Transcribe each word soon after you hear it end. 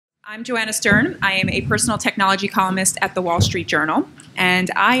I'm Joanna Stern. I am a personal technology columnist at the Wall Street Journal, and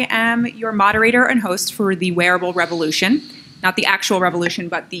I am your moderator and host for the Wearable Revolution. Not the actual revolution,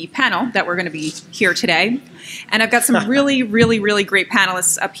 but the panel that we're going to be here today. And I've got some really great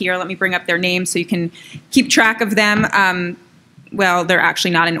panelists up here. Let me bring up their names so you can keep track of them. Well, they're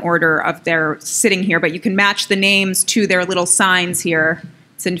actually not in order of their sitting here, but you can match the names to their little signs here.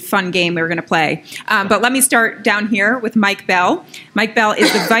 It's a fun game we're going to play. But let me start down here with Mike Bell. Mike Bell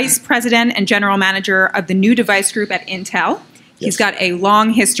is the Vice President and General Manager of the New Device Group at Intel. He's got a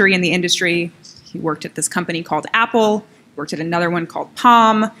long history in the industry. He worked at this company called Apple, worked at another one called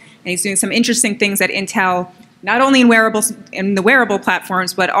Palm, and he's doing some interesting things at Intel, not only in wearables, in the wearable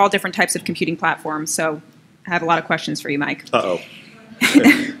platforms, but all different types of computing platforms. So I have a lot of questions for you, Mike. Uh-oh.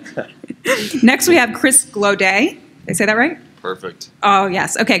 Next, we have Chris Glode. Did I say that right? Perfect. Oh,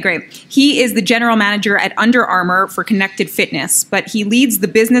 yes. Okay, great. He is the general manager at Under Armour for connected fitness, but he leads the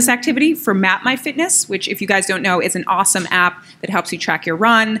business activity for MapMyFitness, which, if you guys don't know, is an awesome app that helps you track your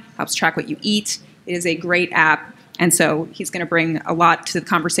run, helps track what you eat. It is a great app, and so he's going to bring a lot to the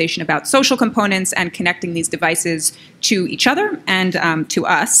conversation about social components and connecting these devices to each other and to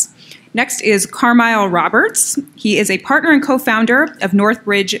us. Next is Carmichael Roberts. He is a partner and co-founder of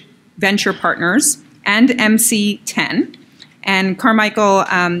Northbridge Venture Partners and MC10. And Carmichael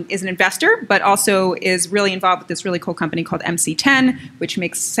is an investor, but also is really involved with this really cool company called MC10, which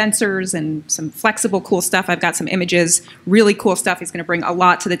makes sensors and some flexible, cool stuff. I've got some images, really cool stuff. He's going to bring a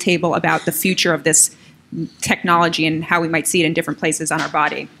lot to the table about the future of this technology and how we might see it in different places on our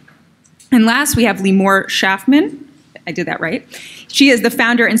body. And last, we have Limor Schafman. I did that right. She is the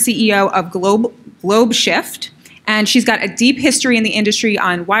founder and CEO of GlobeShift. And she's got a deep history in the industry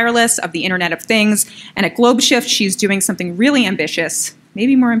on wireless, of the Internet of Things. And at GlobeShift, she's doing something really ambitious,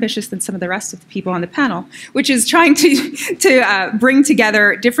 maybe more ambitious than some of the rest of the people on the panel, which is trying to bring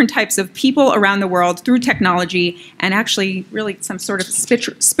together different types of people around the world through technology and actually really some sort of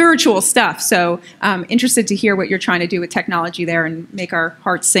spiritual stuff. So interested to hear what you're trying to do with technology there and make our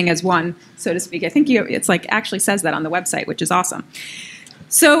hearts sing as one, so to speak. I think it's like actually says that on the website, which is awesome.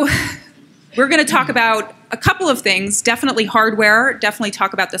 So we're going to talk about a couple of things, definitely hardware, definitely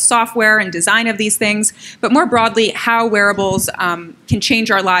talk about the software and design of these things, but more broadly, how wearables can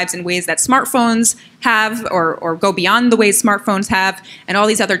change our lives in ways that smartphones have or go beyond the ways smartphones have, and all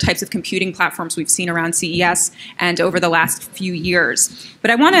these other types of computing platforms we've seen around CES and over the last few years.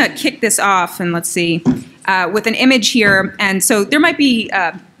 But I want to kick this off, and let's see, with an image here. And so there might be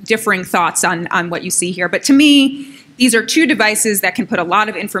differing thoughts on what you see here, but to me, these are two devices that can put a lot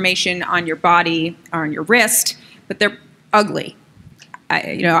of information on your body or on your wrist, but they're ugly.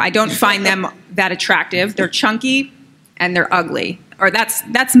 I don't find them that attractive. They're chunky and they're ugly. Or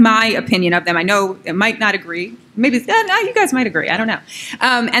that's my opinion of them. I know it might not agree. Maybe you guys might agree. I don't know.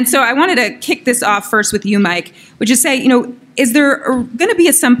 And so I wanted to kick this off first with you, Mike, which is say, is there going to be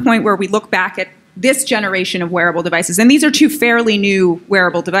at some point where we look back at this generation of wearable devices, and these are two fairly new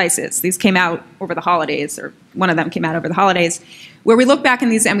wearable devices. These came out over the holidays, or one of them came out over the holidays, where we look back in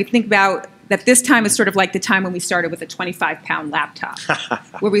these and we think about that this time is sort of like the time when we started with a 25-pound laptop,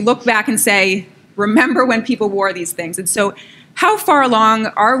 where we look back and say, remember when people wore these things? And so how far along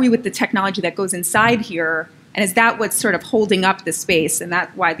are we with the technology that goes inside here? And is that what's sort of holding up the space, and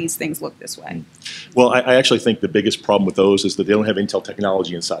that's why these things look this way? Well, I actually think the biggest problem with those is that they don't have Intel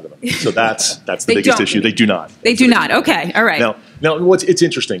technology inside of them. So that's the biggest issue. They do not. They do not. Okay. All right. Now, it's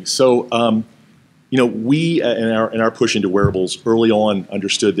interesting. So, we in our push into wearables early on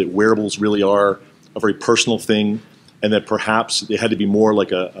understood that wearables really are a very personal thing, and that perhaps they had to be more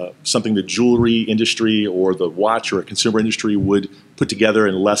like something the jewelry industry or the watch or a consumer industry would put together,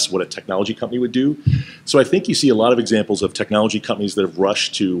 and less what a technology company would do. So I think you see a lot of examples of technology companies that have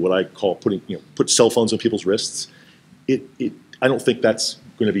rushed to what I call put cell phones on people's wrists. I don't think that's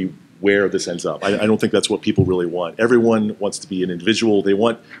going to be where this ends up. I don't think that's what people really want. Everyone wants to be an individual. They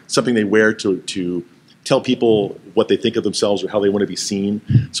want something they wear to tell people what they think of themselves or how they want to be seen.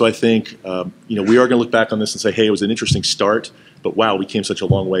 So I think we are going to look back on this and say, hey, it was an interesting start, but wow, we came such a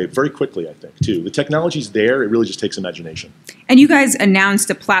long way very quickly, I think, too. The technology's there. It really just takes imagination. And you guys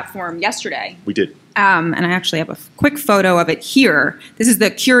announced a platform yesterday. We did. And I actually have a quick photo of it here. This is the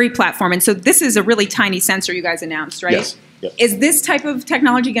Curie platform. And so this is a really tiny sensor you guys announced, right? Yes. Yep. Is this type of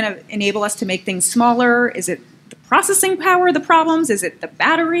technology going to enable us to make things smaller? Is it the processing power, the problems? Is it the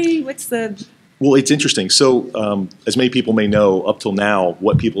battery? What's the... Well, it's interesting. So as many people may know, up till now,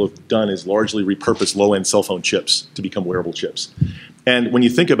 what people have done is largely repurpose low-end cell phone chips to become wearable chips. And when you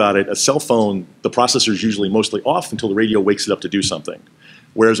think about it, a cell phone, the processor is usually mostly off until the radio wakes it up to do something.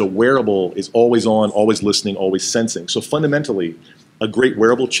 Whereas a wearable is always on, always listening, always sensing. So fundamentally, a great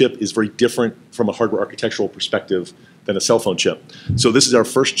wearable chip is very different from a hardware architectural perspective than a cell phone chip. So this is our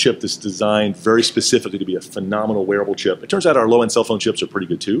first chip that's designed very specifically to be a phenomenal wearable chip. It turns out our low-end cell phone chips are pretty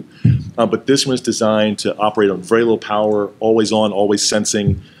good too, but this one is designed to operate on very low power, always on, always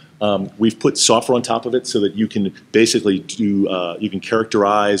sensing. We've put software on top of it so that you can basically do, you can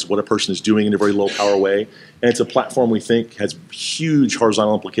characterize what a person is doing in a very low power way. And it's a platform we think has huge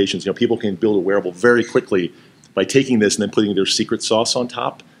horizontal implications. You know, people can build a wearable very quickly by taking this and then putting their secret sauce on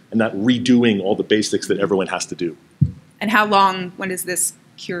top and not redoing all the basics that everyone has to do. And how long, when does this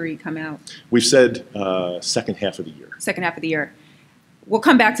Curie come out? We've said second half of the year. Second half of the year. We'll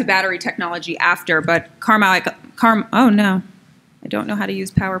come back to battery technology after, but oh no, I don't know how to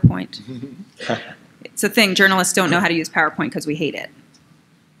use PowerPoint. It's a thing, journalists don't know how to use PowerPoint because we hate it.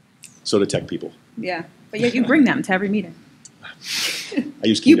 So do tech people. Yeah, but yet you bring them to every meeting. I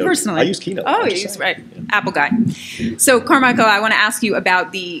use Keynote. You personally. I use Keynote. Oh, you use, right. Yeah. Apple guy. So Carmichael, I want to ask you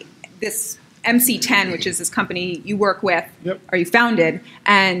about this MC10, which is this company you work with, or you founded,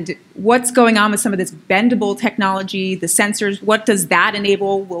 and what's going on with some of this bendable technology, the sensors, what does that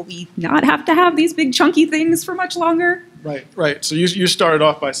enable? Will we not have to have these big chunky things for much longer? Right, right. So you started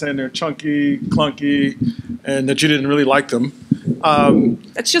off by saying they're chunky, clunky, and that you didn't really like them.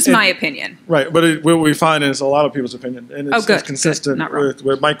 That's just my opinion. Right, but what we find is a lot of people's opinion, and it's consistent with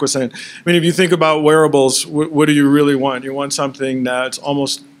what Mike was saying. I mean, if you think about wearables, what do you really want? You want something that's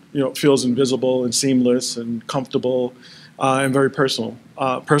almost, feels invisible and seamless and comfortable and very personal.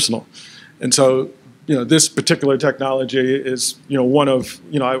 And so, this particular technology is, one of,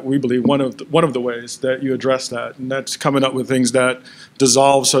 we believe one of the ways that you address that, and that's coming up with things that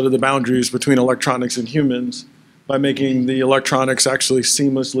dissolve sort of the boundaries between electronics and humans by making the electronics actually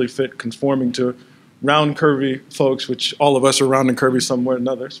seamlessly fit, conforming to round, curvy folks, which all of us are round and curvy somewhere or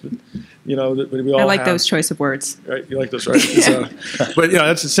another. But, we all I like those choice of words. Right, you like those, right? But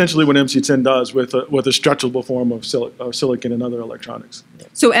that's essentially what MC10 does with a stretchable form of silicon and other electronics.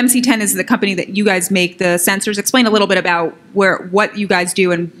 So MC10 is the company that you guys make the sensors. Explain a little bit about what you guys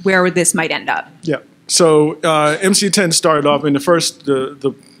do and where this might end up. Yeah. So MC10 started off in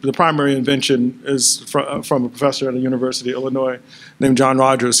the primary invention is from a professor at the University of Illinois named John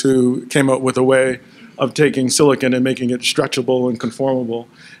Rogers, who came up with a way of taking silicon and making it stretchable and conformable.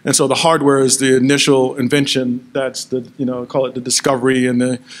 And so the hardware is the initial invention. That's call it the discovery and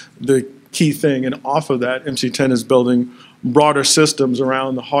the key thing. And off of that, MC10 is building broader systems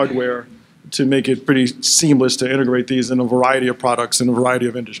around the hardware to make it pretty seamless to integrate these in a variety of products in a variety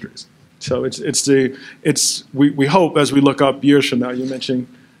of industries. So we hope, as we look up years from now, you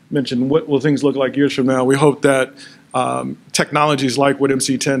mentioned what will things look like years from now. We hope that technologies like what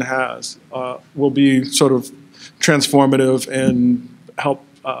MC10 has will be sort of transformative and help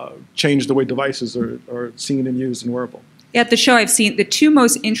change the way devices are seen and used and wearable. At the show, I've seen the two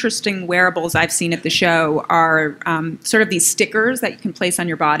most interesting wearables I've seen at the show are sort of these stickers that you can place on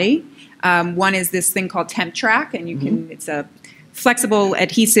your body. One is this thing called Temp Track, and you can it's a flexible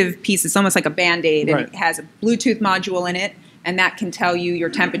adhesive piece. It's almost like a Band-Aid, and it has a Bluetooth module in it, and that can tell you your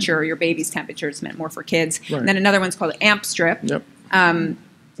temperature or your baby's temperature. It's meant more for kids. Right. And then another one's called Amp Strip. Yep.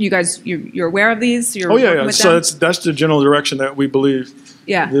 You guys, you're aware of these? You're So that's the general direction that we believe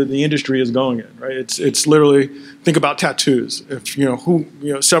the industry is going in, right? It's literally, think about tattoos.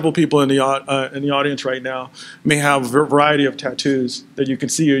 If several people in the audience right now may have a variety of tattoos that you can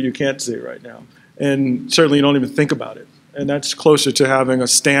see or you can't see right now, and certainly you don't even think about it. And that's closer to having a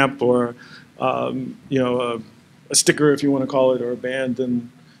stamp or a sticker, if you want to call it, or a band,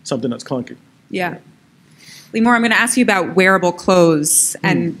 than something that's clunky. Yeah. Limor, I'm going to ask you about wearable clothes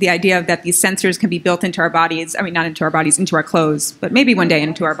and the idea that these sensors can be built into our bodies. I mean, not into our bodies, into our clothes, but maybe one day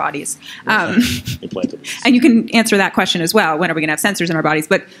into our bodies. And you can answer that question as well. When are we going to have sensors in our bodies?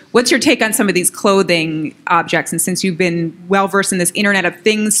 But what's your take on some of these clothing objects? And since you've been well-versed in this Internet of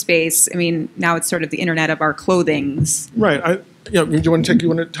Things space, I mean, now it's sort of the Internet of our clothings. Right. You want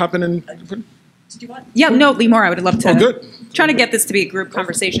to hop in and... Yeah, no, Limor, I would love to. Oh, good. Trying to get this to be a group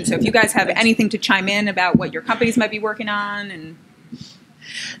conversation. So if you guys have anything to chime in about what your companies might be working on, and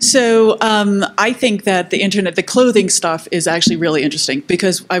so I think that the clothing stuff is actually really interesting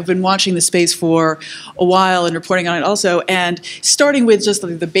because I've been watching the space for a while and reporting on it also, and starting with just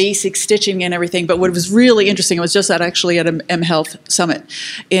the basic stitching and everything. But what was really interesting, I was just actually at a M Health Summit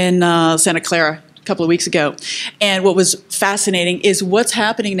in Santa Clara couple of weeks ago. And what was fascinating is what's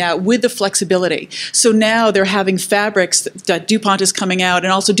happening now with the flexibility. So now they're having fabrics that DuPont is coming out,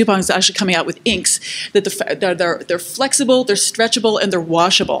 and also DuPont is actually coming out with inks that they're flexible, they're stretchable, and they're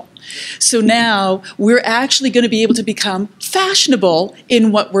washable. So now we're actually going to be able to become fashionable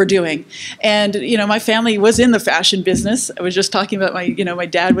in what we're doing. And, you know, my family was in the fashion business. I was just talking about my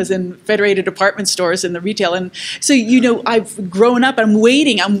dad was in Federated Department Stores in the retail. And so, you know, I've grown up, I've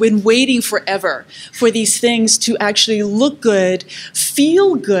been waiting forever for these things to actually look good,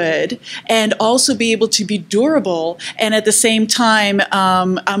 feel good, and also be able to be durable. And at the same time,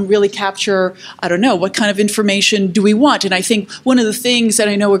 really capture, I don't know, what kind of information do we want? And I think one of the things that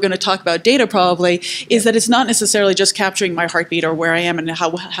I know we're going to talk about data probably is that it's not necessarily just capturing my heartbeat or where I am and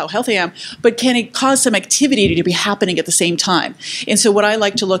how healthy I am, but can it cause some activity to be happening at the same time? And so what I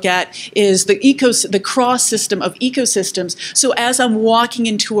like to look at is the cross system of ecosystems. So as I'm walking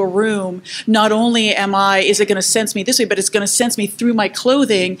into a room, not only is it going to sense me this way, but it's going to sense me through my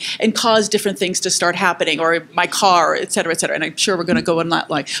clothing and cause different things to start happening, or my car, et cetera, et cetera. And I'm sure we're going to go on that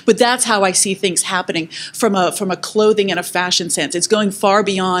line. But that's how I see things happening from a clothing and a fashion sense. It's going far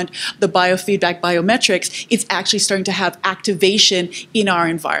beyond the biofeedback biometrics. It's actually starting to have activation in our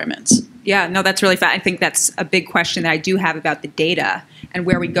environments. Yeah, no, that's really fast. I think that's a big question that I do have about the data and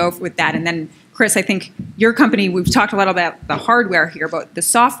where we go with that. And then, Chris, I think your company, we've talked a lot about the hardware here, but the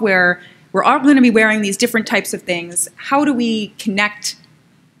software, we're all going to be wearing these different types of things. How do we connect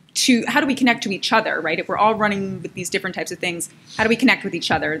to each other, right? If we're all running with these different types of things, how do we connect with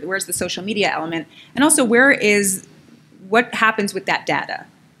each other? Where's the social media element? And also, what happens with that data?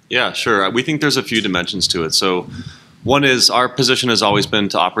 Yeah, sure. We think there's a few dimensions to it. So one is our position has always been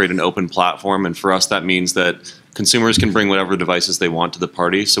to operate an open platform, and for us that means that consumers can bring whatever devices they want to the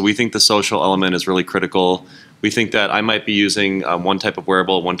party. So we think the social element is really critical. We think that I might be using one type of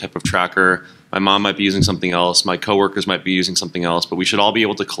wearable, one type of tracker. My mom might be using something else. My coworkers might be using something else. But we should all be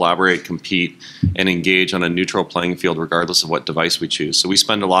able to collaborate, compete, and engage on a neutral playing field regardless of what device we choose. So we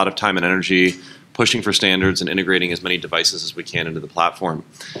spend a lot of time and energy pushing for standards and integrating as many devices as we can into the platform.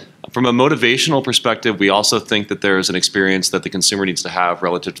 From a motivational perspective, we also think that there is an experience that the consumer needs to have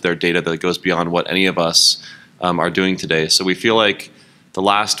relative to their data that goes beyond what any of us are doing today. So we feel like the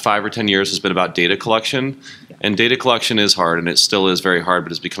last 5 or 10 years has been about data collection, and data collection is hard, and it still is very hard,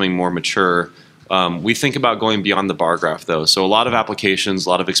 but it's becoming more mature. We think about going beyond the bar graph, though. So a lot of applications, a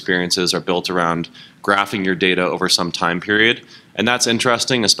lot of experiences are built around graphing your data over some time period, and that's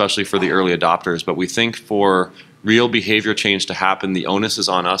interesting, especially for the early adopters. But we think for real behavior change to happen, the onus is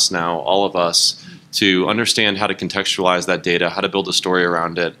on us now, all of us, to understand how to contextualize that data, how to build a story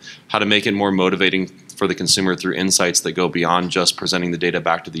around it, how to make it more motivating for the consumer through insights that go beyond just presenting the data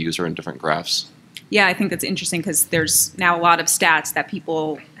back to the user in different graphs. Yeah, I think that's interesting because there's now a lot of stats that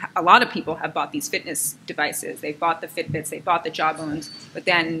a lot of people have bought these fitness devices. They've bought the Fitbits, they've bought the Jawbones, but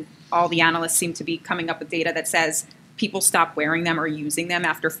then all the analysts seem to be coming up with data that says people stop wearing them or using them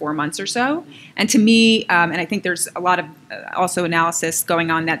after 4 months or so. And to me, and I think there's a lot of also analysis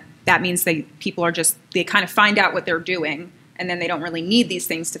going on that means people are they kind of find out what they're doing, and then they don't really need these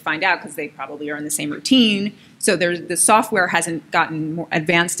things to find out because they probably are in the same routine. So the software hasn't gotten more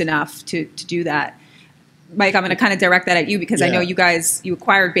advanced enough to do that. Mike, I'm going to kind of direct that at you because I know you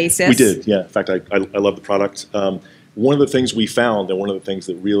acquired Basis. We did, yeah. In fact, I love the product. One of the things we found, and one of the things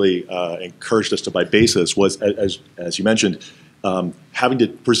that really encouraged us to buy Basis was, as you mentioned, having to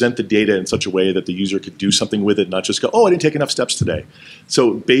present the data in such a way that the user could do something with it, not just go, oh, I didn't take enough steps today.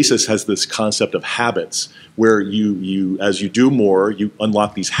 So Basis has this concept of habits where as you do more, you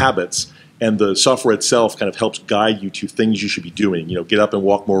unlock these habits. And the software itself kind of helps guide you to things you should be doing. You know, get up and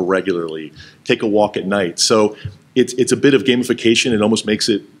walk more regularly, take a walk at night. So it's a bit of gamification. It almost makes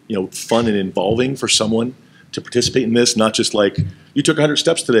it fun and involving for someone to participate in this. Not just like you took 100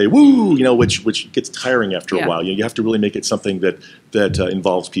 steps today, woo! Which gets tiring after a while. You have to really make it something that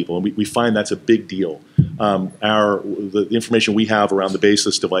involves people, and we find that's a big deal. The information we have around the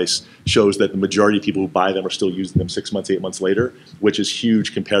Basis device shows that the majority of people who buy them are still using them 6 months, 8 months later, which is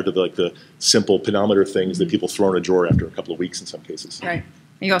huge compared to the simple pedometer things that people throw in a drawer after a couple of weeks in some cases. Right.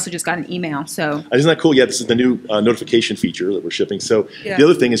 And you also just got an email, so. Isn't that cool? Yeah, this is the new notification feature that we're shipping. So the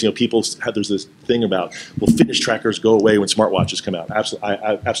other thing is, there's this thing about, will fitness trackers go away when smartwatches come out?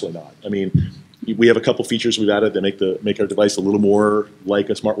 Absolutely not. I mean, we have a couple features we've added that make our device a little more like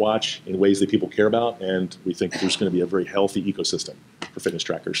a smartwatch in ways that people care about, and we think there's going to be a very healthy ecosystem for fitness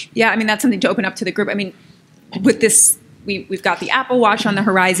trackers. Yeah, I mean, that's something to open up to the group. I mean, with this we've got the Apple Watch on the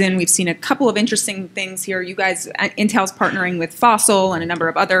horizon. We've seen a couple of interesting things here. You guys, Intel's partnering with Fossil and a number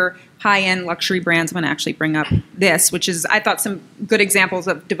of other high-end luxury brands. I'm going to actually bring up this, which is, I thought, some good examples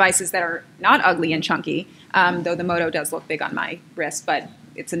of devices that are not ugly and chunky, though the Moto does look big on my wrist, but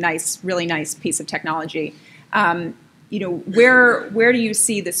it's a nice, really nice piece of technology. You know, where do you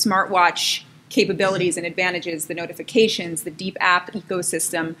see the smartwatch capabilities and advantages, the notifications, the deep app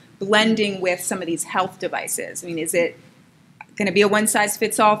ecosystem blending with some of these health devices? I mean, is it going to be a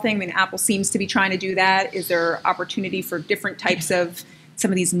one-size-fits-all thing? I mean, Apple seems to be trying to do that. Is there opportunity for different types of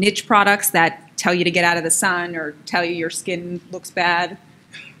some of these niche products that tell you to get out of the sun or tell you your skin looks bad?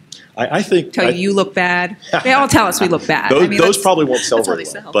 I think tell you look bad. They all tell us we look bad. Those probably won't sell very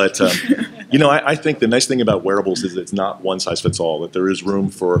well. But you know, I think the nice thing about wearables is it's not one size fits all. That there is room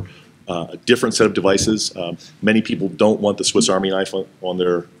for a different set of devices. Many people don't want the Swiss Army knife on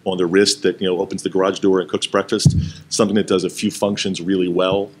their wrist that, you know, opens the garage door and cooks breakfast. Something that does a few functions really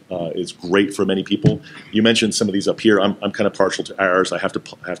well is great for many people. You mentioned some of these up here. I'm kind of partial to ours. I have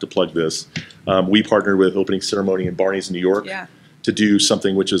to plug this. We partnered with Opening Ceremony in Barney's in New York. Yeah. To do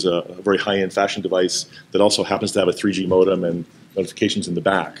something which is a very high-end fashion device that also happens to have a 3G modem and notifications in the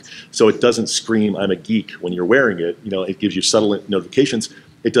back. So it doesn't scream, I'm a geek, when you're wearing it. You know, it gives you subtle notifications.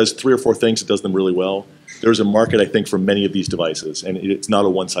 It does 3 or 4 things. It does them really well. There's a market, I think, for many of these devices, and it's not a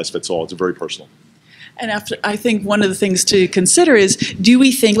one-size-fits-all. It's very personal. And I think one of the things to consider is, do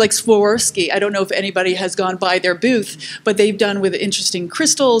we think, like Swarovski, I don't know if anybody has gone by their booth, but they've done with interesting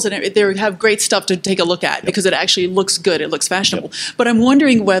crystals, and they have great stuff to take a look at because it actually looks good, it looks fashionable. Yep. But I'm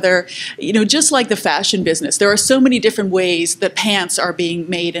wondering whether, you know, just like the fashion business, there are so many different ways that pants are being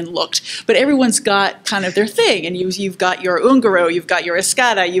made and looked, but everyone's got kind of their thing, and you've got your Ungaro, you've got your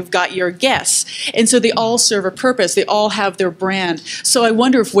Escada, you've got your Guess, and so they all serve a purpose, they all have their brand. So I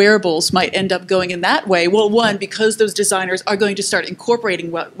wonder if wearables might end up going in that way. Well, one, because those designers are going to start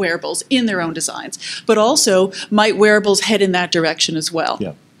incorporating wearables in their own designs, but also might wearables head in that direction as well?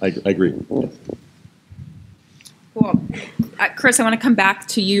 Yeah, I agree. Yeah. Cool. Chris, I want to come back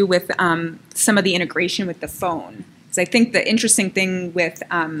to you with some of the integration with the phone. Because I think the interesting thing with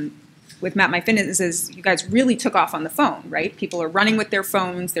Map My Fitness is you guys really took off on the phone, right? People are running with their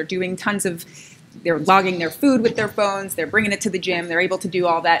phones. They're doing tons of, they're logging their food with their phones. They're bringing it to the gym. They're able to do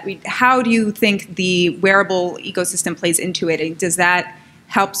all that. How do you think the wearable ecosystem plays into it? Does that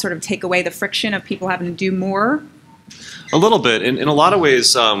help sort of take away the friction of people having to do more? A little bit. In a lot of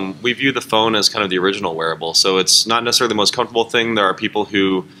ways, we view the phone as kind of the original wearable. So it's not necessarily the most comfortable thing. There are people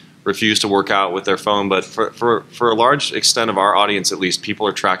who refuse to work out with their phone, but for a large extent of our audience, at least, people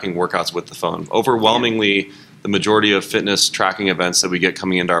are tracking workouts with the phone. Overwhelmingly, the majority of fitness tracking events that we get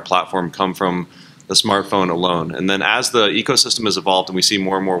coming into our platform come from the smartphone alone. And then as the ecosystem has evolved and we see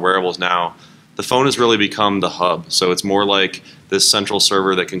more and more wearables now, the phone has really become the hub. So it's more like this central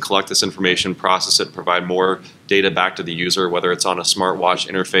server that can collect this information, process it, provide more data back to the user, whether it's on a smartwatch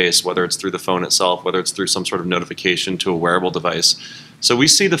interface, whether it's through the phone itself, whether it's through some sort of notification to a wearable device. So we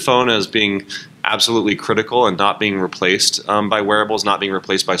see the phone as being absolutely critical and not being replaced by wearables, not being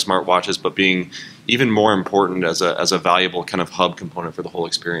replaced by smartwatches, but being even more important as a valuable kind of hub component for the whole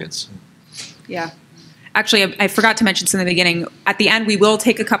experience. Yeah. Actually, I forgot to mention something in the beginning. At the end, we will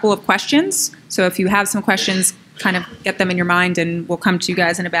take a couple of questions. So if you have some questions, kind of get them in your mind, and we'll come to you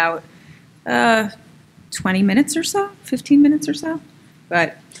guys in about 20 minutes or so, 15 minutes or so.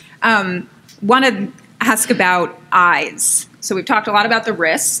 But want to ask about eyes. So we've talked a lot about the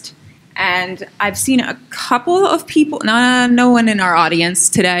wrist, and I've seen a couple of people, no one in our audience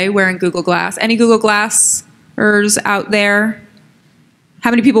today wearing Google Glass. Any Google Glassers out there?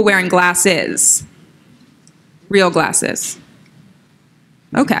 How many people wearing glasses? Real glasses.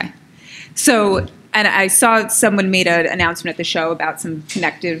 Okay. So, and I saw someone made an announcement at the show about some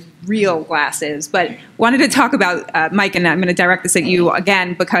connected real glasses, but wanted to talk about, Mike, and I'm going to direct this at you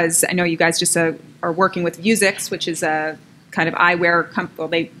again, because I know you guys just are working with Vuzix, which is a kind of eyewear company. Well,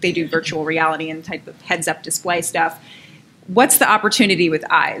 they do virtual reality and type of heads-up display stuff. What's the opportunity with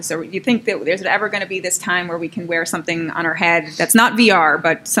eyes? Or you think that there's ever going to be this time where we can wear something on our head that's not VR,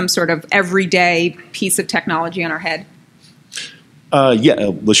 but some sort of everyday piece of technology on our head?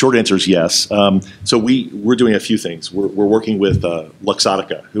 Yeah, the short answer is yes. So we're doing a few things. We're working with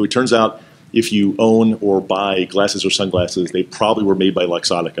Luxottica, who it turns out if you own or buy glasses or sunglasses, they probably were made by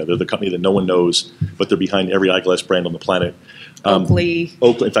Luxottica. They're the company that no one knows, but they're behind every eyeglass brand on the planet. Oakley.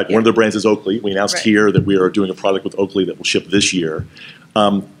 Oakley. In fact, one of their brands is Oakley. We announced here that we are doing a product with Oakley that will ship this year.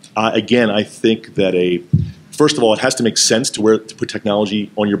 Again, I think that first of all, it has to make sense to put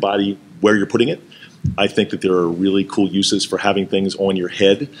technology on your body where you're putting it. I think that there are really cool uses for having things on your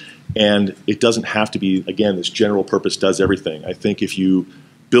head, and it doesn't have to be, again, this general purpose does everything. I think if you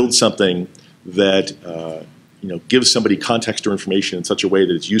build something that gives somebody context or information in such a way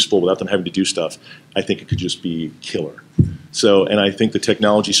that it's useful without them having to do stuff, I think it could just be killer. So, and I think the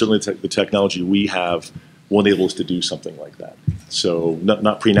technology, certainly the technology we have, will enable us to do something like that. So,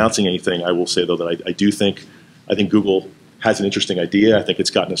 not pre-announcing anything, I will say though that I think Google has an interesting idea. I think it's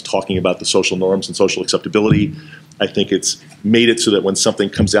gotten us talking about the social norms and social acceptability. I think it's made it so that when something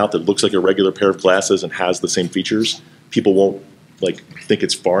comes out that looks like a regular pair of glasses and has the same features, people won't think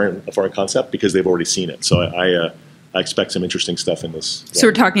it's a foreign concept because they've already seen it. So I expect some interesting stuff in this. So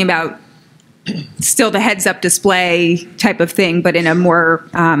we're talking about still the heads-up display type of thing, but in a more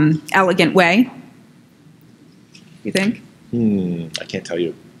elegant way, you think? I can't tell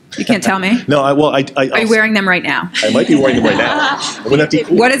you. You can't tell me? No, Are you wearing them right now? I might be wearing them right now. Wouldn't that be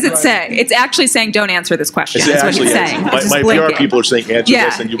cool? What does it say? It's actually saying, don't answer this question. That's what it's saying. My PR people are saying, answer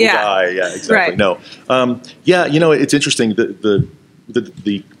this and you will die. Yeah, exactly. Right. No. It's interesting.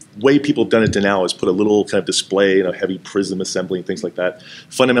 The way people have done it to now is put a little kind of display and a heavy prism assembly and things like that.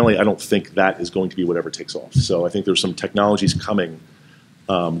 Fundamentally, I don't think that is going to be whatever takes off. So I think there's some technologies coming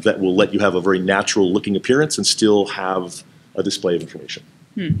that will let you have a very natural looking appearance and still have a display of information.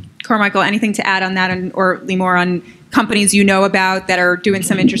 Carmichael, anything to add on that, or Limor, on companies you know about that are doing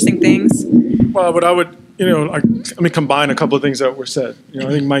some interesting things? Well, but I would, combine a couple of things that were said. I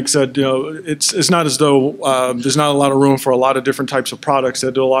think Mike said, it's not as though there's not a lot of room for a lot of different types of products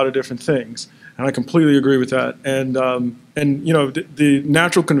that do a lot of different things, and I completely agree with that. And the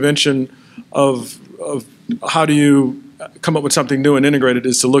natural convention of how do you come up with something new and integrate it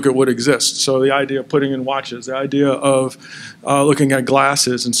is to look at what exists. So the idea of putting in watches, the idea of looking at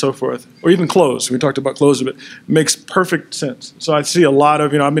glasses and so forth, or even clothes. We talked about clothes a bit. Makes perfect sense. So I see a lot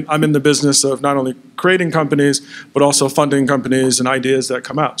of, I'm in the business of not only creating companies, but also funding companies and ideas that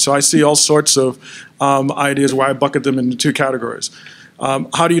come out. So I see all sorts of ideas where I bucket them into two categories.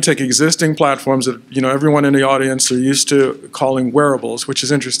 How do you take existing platforms that everyone in the audience are used to calling wearables, which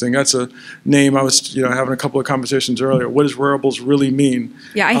is interesting. That's a name I was having a couple of conversations earlier. What does wearables really mean?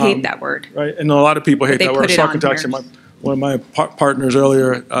 Yeah, I hate that word. Right, and a lot of people hate that word. I was talking to actually one of my partners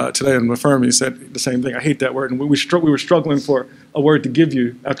earlier today in the firm. He said the same thing. I hate that word, and we were struggling for a word to give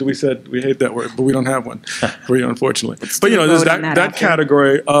you after we said we hate that word, but we don't have one for you, unfortunately. But there's that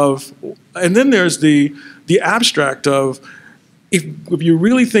category of, and then there's the abstract of. If you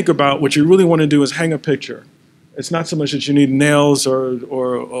really think about what you really want to do is hang a picture, it's not so much that you need nails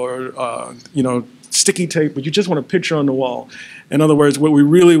or sticky tape, but you just want a picture on the wall. In other words, what we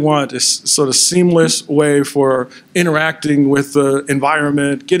really want is sort of seamless way for interacting with the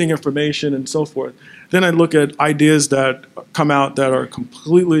environment, getting information, and so forth. Then I look at ideas that come out that are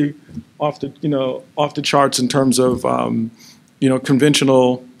completely off the charts in terms of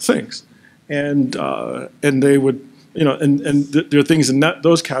conventional things, and they would. There are things in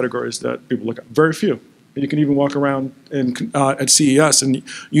those categories that people look at. Very few. You can even walk around at CES, and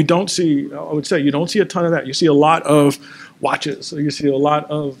you don't see. I would say you don't see a ton of that. You see a lot of watches. So you see a lot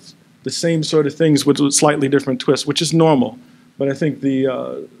of the same sort of things with a slightly different twist, which is normal. But I think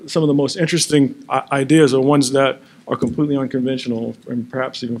some of the most interesting ideas are ones that are completely unconventional and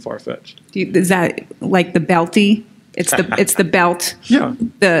perhaps even far-fetched. Is that like the belty? It's the belt. Yeah.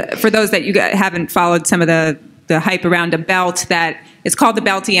 For those that you haven't followed some of the hype around a belt that is called the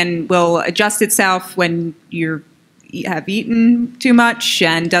belty and will adjust itself when you have eaten too much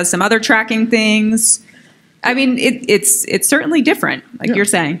and does some other tracking things. I mean, it's certainly different, like you're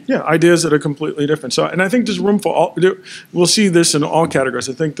saying. Yeah, ideas that are completely different. So, and I think there's room for all. We'll see this in all categories.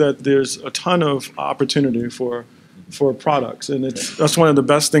 I think that there's a ton of opportunity for products, and that's one of the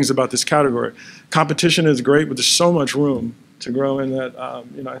best things about this category. Competition is great, but there's so much room to grow in that.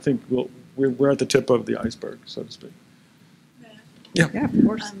 I think we're at the tip of the iceberg, so to speak. Yeah, of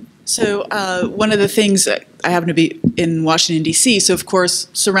course. So one of the things, I happen to be in Washington, D.C., so of course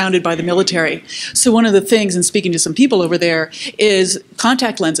surrounded by the military. So one of the things, and speaking to some people over there, is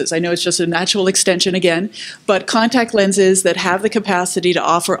contact lenses. I know it's just a natural extension again, but contact lenses that have the capacity to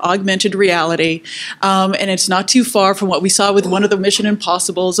offer augmented reality, and it's not too far from what we saw with one of the Mission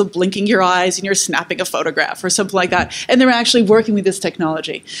Impossibles of blinking your eyes and you're snapping a photograph or something like that. And they're actually working with this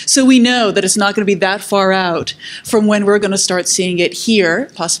technology. So we know that it's not going to be that far out from when we're going to start seeing it here,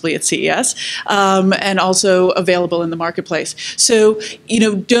 possibly at CES, and also available in the marketplace. So,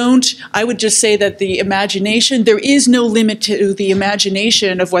 I would just say that the imagination, there is no limit to the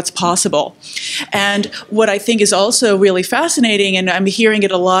imagination of what's possible. And what I think is also really fascinating, and I'm hearing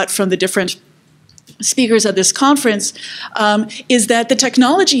it a lot from the different speakers at this conference, is that the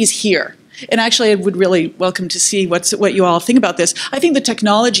technology is here. And actually, I would really welcome to see what you all think about this. I think the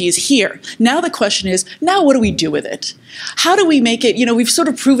technology is here. Now the question is, now what do we do with it? How do we make it, we've sort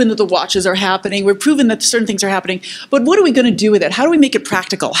of proven that the watches are happening, we've proven that certain things are happening, but what are we going to do with it? How do we make it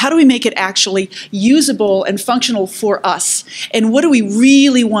practical? How do we make it actually usable and functional for us? And what do we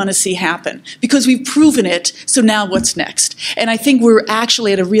really want to see happen? Because we've proven it, so now what's next? And I think we're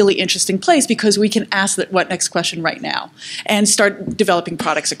actually at a really interesting place because we can ask that what next question right now and start developing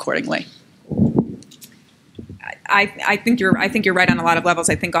products accordingly. I think you're right on a lot of levels.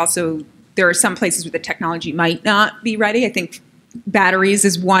 I think also there are some places where the technology might not be ready. I think batteries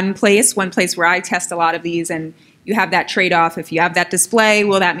is one place where I test a lot of these, and you have that trade-off. If you have that display,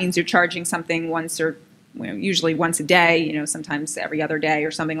 well, that means you're charging something once or usually once a day, sometimes every other day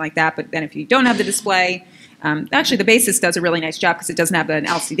or something like that. But then if you don't have the display, actually the Basis does a really nice job because it doesn't have an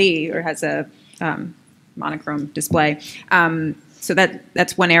LCD or has a monochrome display. So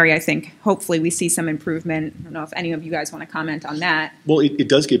that's one area I think hopefully we see some improvement. I don't know if any of you guys want to comment on that. Well, it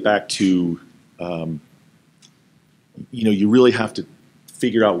does get back to, you really have to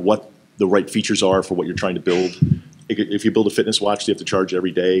figure out what the right features are for what you're trying to build. If you build a fitness watch, you have to charge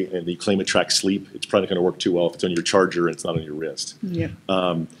every day, and you claim it tracks sleep. It's probably not going to work too well if it's on your charger and it's not on your wrist. Yeah.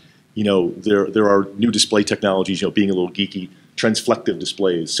 There are new display technologies. Being a little geeky, transflective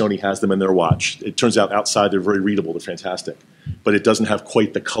displays. Sony has them in their watch. It turns out outside they're very readable. They're fantastic, but it doesn't have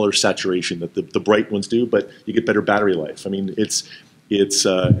quite the color saturation that the bright ones do. But you get better battery life. I mean, it's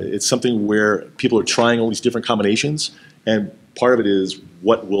something where people are trying all these different combinations, and part of it is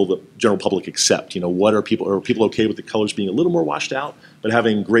what will the general public accept? Are people okay with the colors being a little more washed out, but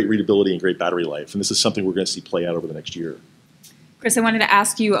having great readability and great battery life? And this is something we're going to see play out over the next year. Chris, I wanted to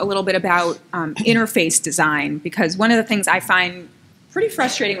ask you a little bit about interface design, because one of the things I find pretty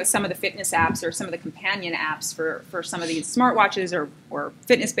frustrating with some of the fitness apps or some of the companion apps for some of these smartwatches or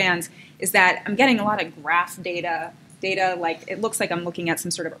fitness bands is that I'm getting a lot of graph data, like it looks like I'm looking at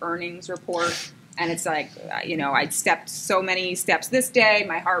some sort of earnings report, and it's like, I stepped so many steps this day,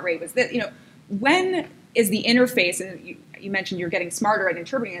 my heart rate was this, when is the interface, and you mentioned you're getting smarter at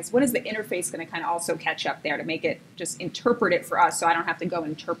interpreting this, when is the interface going to kind of also catch up there to make it just interpret it for us so I don't have to go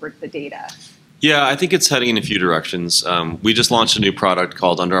interpret the data? Yeah, I think it's heading in a few directions. We just launched a new product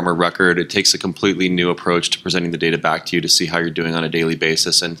called Under Armour Record. It takes a completely new approach to presenting the data back to you to see how you're doing on a daily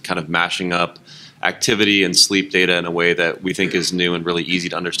basis and kind of mashing up activity and sleep data in a way that we think is new and really easy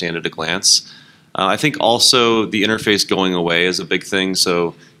to understand at a glance. I think also the interface going away is a big thing.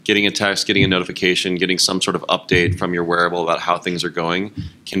 So getting a text, getting a notification, getting some sort of update from your wearable about how things are going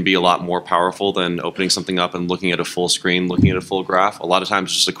can be a lot more powerful than opening something up and looking at a full screen, looking at a full graph. A lot of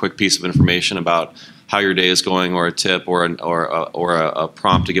times just a quick piece of information about how your day is going or a tip or a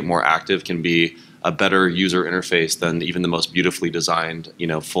prompt to get more active can be a better user interface than even the most beautifully designed,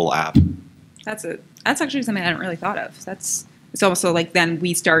 full app. That's actually something I hadn't really thought of. It's also like then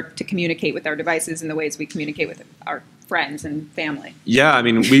we start to communicate with our devices in the ways we communicate with our friends and family. Yeah, I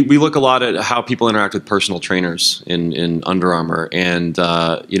mean, we look a lot at how people interact with personal trainers in Under Armour, and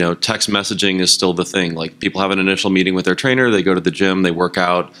text messaging is still the thing. Like, people have an initial meeting with their trainer, they go to the gym, they work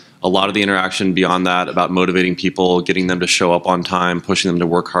out. A lot of the interaction beyond that about motivating people, getting them to show up on time, pushing them to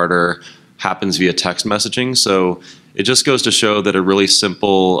work harder, happens via text messaging. So it just goes to show that a really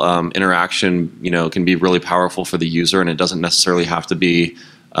simple interaction, can be really powerful for the user, and it doesn't necessarily have to be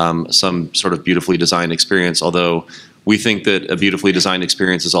some sort of beautifully designed experience, although we think that a beautifully designed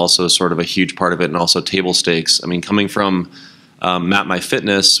experience is also sort of a huge part of it, and also table stakes. I mean, coming from Map My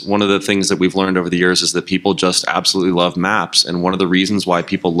Fitness, one of the things that we've learned over the years is that people just absolutely love maps, and one of the reasons why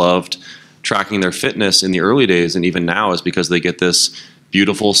people loved tracking their fitness in the early days and even now is because they get this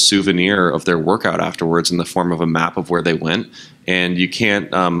beautiful souvenir of their workout afterwards in the form of a map of where they went. And you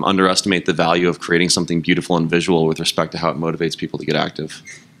can't underestimate the value of creating something beautiful and visual with respect to how it motivates people to get active.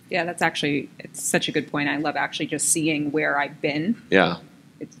 Yeah, it's such a good point. I love actually just seeing where I've been. Yeah.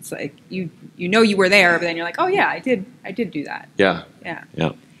 It's like you were there, but then you're like, oh yeah, I did do that. Yeah. Yeah.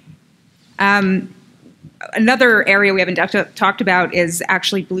 Yeah. Another area we haven't talked about is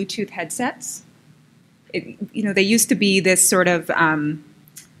actually Bluetooth headsets. They used to be this sort of, I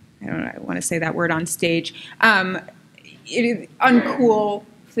want to say that word on stage, uncool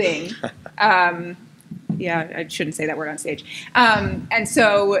thing. Yeah, I shouldn't say that word on stage. And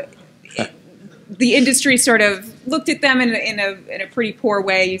so the industry sort of looked at them in a pretty poor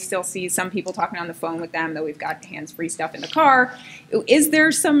way. You still see some people talking on the phone with them, though we've got hands-free stuff in the car. Is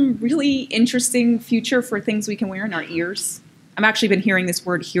there some really interesting future for things we can wear in our ears? I've actually been hearing this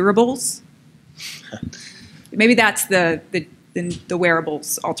word hearables. Maybe that's the the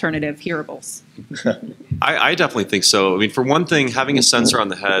wearables alternative, hearables? I definitely think so. I mean, for one thing, having a sensor on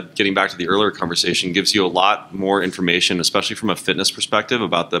the head, getting back to the earlier conversation, gives you a lot more information, especially from a fitness perspective,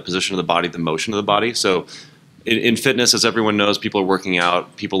 about the position of the body, the motion of the body. So in fitness, as everyone knows, people are working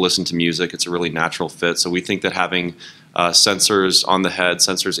out, people listen to music. It's a really natural fit. So we think that having sensors on the head,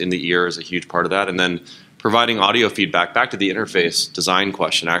 sensors in the ear is a huge part of that. And then providing audio feedback, back to the interface design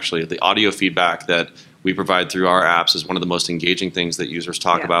question, actually, the audio feedback that we provide through our apps is one of the most engaging things that users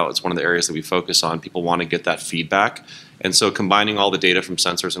talk about. It's one of the areas that we focus on. People want to get that feedback. And so combining all the data from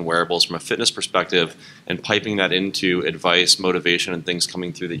sensors and wearables from a fitness perspective and piping that into advice, motivation, and things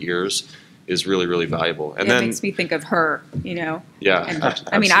coming through the ears is really, really valuable. And then it makes me think of her, Yeah. And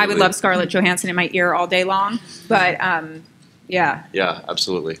I mean, I would love Scarlett Johansson in my ear all day long, but yeah. Yeah,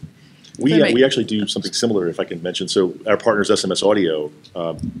 absolutely. We actually do something similar, if I can mention. So our partners, SMS Audio,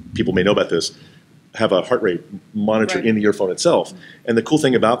 people may know about this, have a heart rate monitor in the earphone itself. And the cool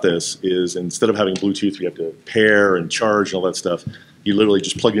thing about this is instead of having Bluetooth, you have to pair and charge and all that stuff, you literally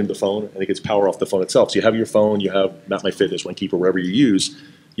just plug it into the phone and it gets power off the phone itself. So you have your phone, you have Map My Fitness, OneKeeper, wherever you use,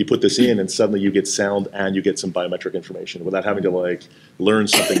 you put this in and suddenly you get sound and you get some biometric information without having to learn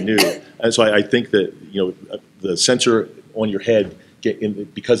something new. And so I think that the sensor on your head,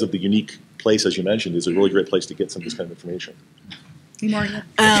 because of the unique place, as you mentioned, is a really great place to get some of this kind of information.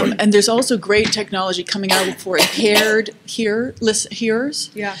 And there's also great technology coming out for impaired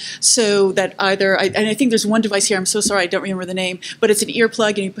hearers. Yeah. So that and I think there's one device here, I'm so sorry, I don't remember the name, but it's an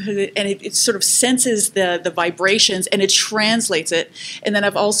earplug and you put it, and it sort of senses the vibrations and it translates it. And then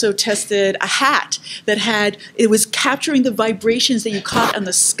I've also tested a hat that it was capturing the vibrations that you caught on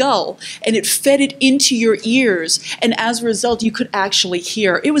the skull and it fed it into your ears. And as a result, you could actually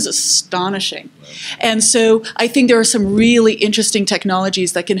hear. It was astonishing. And so I think there are some really interesting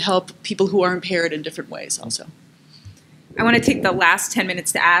technologies that can help people who are impaired in different ways also. I want to take the last 10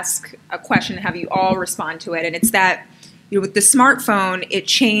 minutes to ask a question and have you all respond to it. And it's that, with the smartphone, it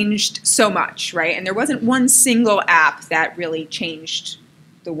changed so much, right? And there wasn't one single app that really changed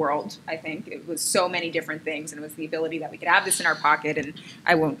the world, I think. It was so many different things, and it was the ability that we could have this in our pocket. And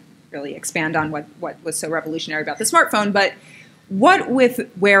I won't really expand on what was so revolutionary about the smartphone, but what with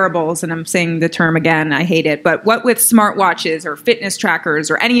wearables, and I'm saying the term again, I hate it, but what with smartwatches or fitness trackers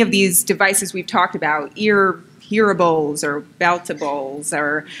or any of these devices we've talked about, hearables or beltables,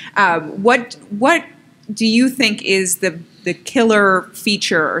 or what do you think is the killer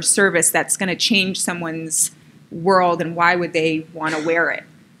feature or service that's going to change someone's world, and why would they want to wear it?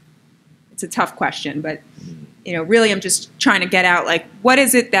 It's a tough question, but really I'm just trying to get out, what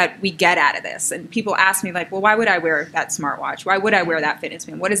is it that we get out of this? And people ask me, well, why would I wear that smartwatch? Why would I wear that fitness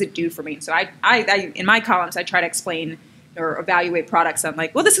band? What does it do for me? So I in my columns, I try to explain or evaluate products. I'm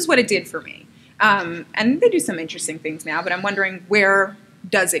well, this is what it did for me. And they do some interesting things now, but I'm wondering, where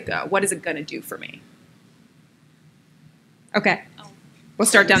does it go? What is it going to do for me? Okay. We'll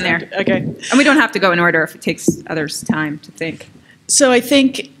start down there. Okay. And we don't have to go in order if it takes others time to think. So I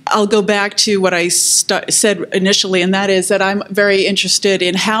think I'll go back to what I said initially, and that is that I'm very interested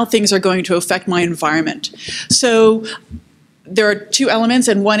in how things are going to affect my environment. So there are two elements,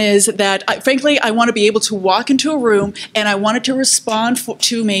 and one is that, frankly, I want to be able to walk into a room and I want it to respond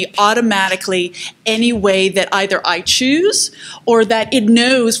to me automatically any way that either I choose or that it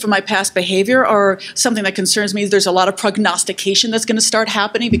knows from my past behavior or something that concerns me. There's a lot of prognostication that's going to start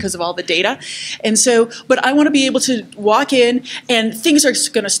happening because of all the data. And so, but I want to be able to walk in and things are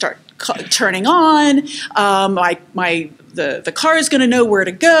going to start turning on. The car is going to know where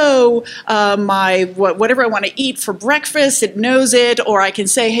to go. Whatever I want to eat for breakfast, it knows it. Or I can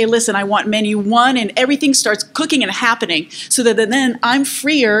say, hey, listen, I want menu 1, and everything starts cooking and happening so that then I'm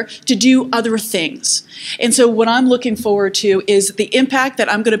freer to do other things. And so what I'm looking forward to is the impact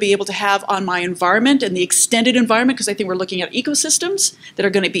that I'm going to be able to have on my environment and the extended environment, because I think we're looking at ecosystems that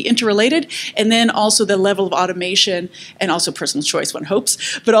are going to be interrelated, and then also the level of automation and also personal choice, one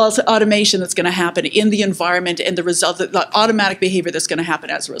hopes, but also automation that's going to happen in the environment and the result, the automatic behavior that's going to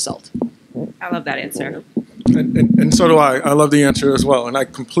happen as a result. I love that answer. And so do I. I love the answer as well. And I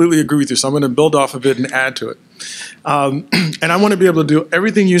completely agree with you. So I'm going to build off of it and add to it. And I want to be able to do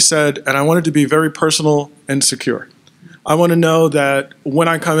everything you said, and I want it to be very personal and secure. I want to know that when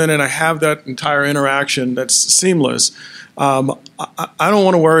I come in and I have that entire interaction that's seamless, I don't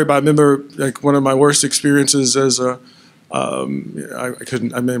want to worry about, I remember one of my worst experiences as a I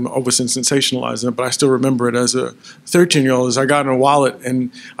may over sensationalize it, but I still remember it as a 13-year-old. As I got in a wallet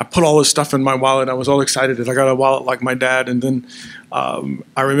and I put all this stuff in my wallet, I was all excited that I got a wallet like my dad, and then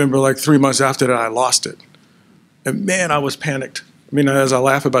I remember 3 months after that I lost it, and man, I was panicked. I mean, as I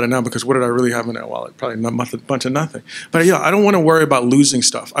laugh about it now, because what did I really have in that wallet? Probably a bunch of nothing. But yeah, I don't want to worry about losing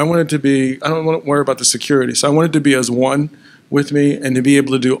stuff. I don't want to worry about the security. So I want it to be as one with me and to be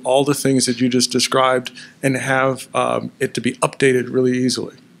able to do all the things that you just described and have it to be updated really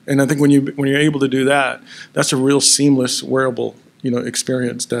easily. And I think when you're able to do that, that's a real seamless wearable,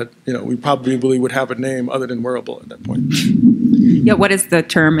 experience that, we probably would have a name other than wearable at that point. Yeah, what is the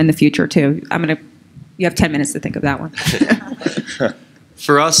term in the future too? You have 10 minutes to think of that one.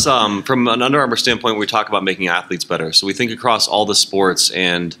 For us, from an Under Armour standpoint, we talk about making athletes better. So we think across all the sports,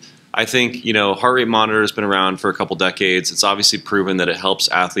 and I think, heart rate monitor has been around for a couple decades. It's obviously proven that it helps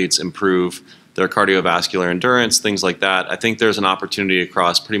athletes improve their cardiovascular endurance, things like that. I think there's an opportunity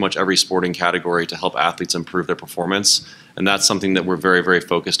across pretty much every sporting category to help athletes improve their performance, and that's something that we're very, very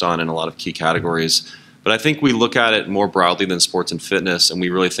focused on in a lot of key categories. But I think we look at it more broadly than sports and fitness, and we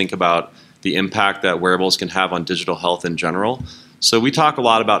really think about the impact that wearables can have on digital health in general. So we talk a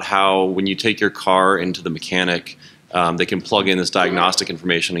lot about how when you take your car into the mechanic, they can plug in this diagnostic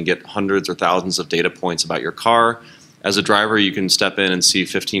information and get hundreds or thousands of data points about your car. As a driver, you can step in and see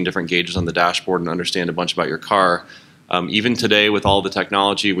 15 different gauges on the dashboard and understand a bunch about your car. Even today, with all the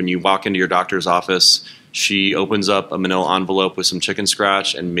technology, when you walk into your doctor's office, she opens up a manila envelope with some chicken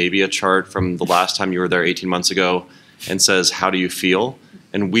scratch and maybe a chart from the last time you were there 18 months ago and says, "How do you feel?"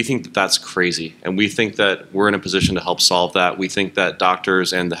 And we think that that's crazy. And we think that we're in a position to help solve that. We think that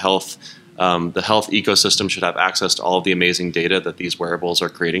doctors and the health ecosystem should have access to all of the amazing data that these wearables are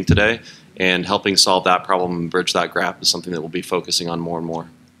creating today. And helping solve that problem and bridge that gap is something that we'll be focusing on more and more.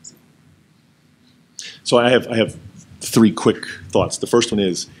 So I have 3 quick thoughts. The first one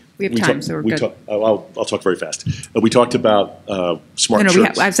is, we have time, so we're good. I'll talk very fast. We talked about smart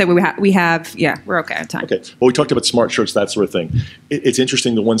shirts. I'd say we have, yeah, we're okay on time. Okay. Well, we talked about smart shirts, that sort of thing. It's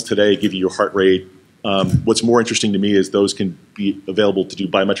interesting, the ones today give you your heart rate. What's more interesting to me is those can be available to do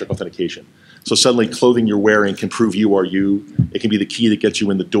biometric authentication. So suddenly clothing you're wearing can prove you are you. It can be the key that gets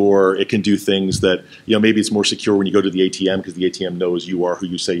you in the door. It can do things that, maybe it's more secure when you go to the ATM because the ATM knows you are who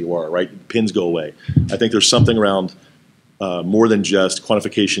you say you are, right? Pins go away. I think there's something around more than just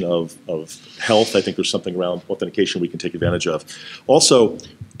quantification of health. I think there's something around authentication we can take advantage of. Also,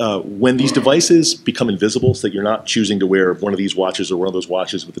 when these devices become invisible, so that you're not choosing to wear one of these watches or one of those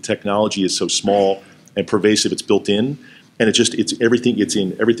watches, but the technology is so small and pervasive, it's built in, and it's in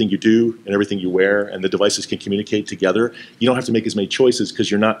everything you do and everything you wear, and the devices can communicate together. You don't have to make as many choices because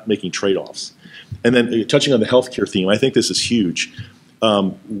you're not making trade-offs. And then touching on the healthcare theme, I think this is huge.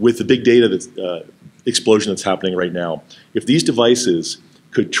 With the big data that's explosion that's happening right now, if these devices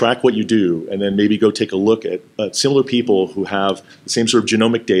could track what you do and then maybe go take a look at similar people who have the same sort of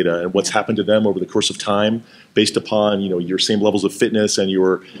genomic data and what's happened to them over the course of time based upon your same levels of fitness and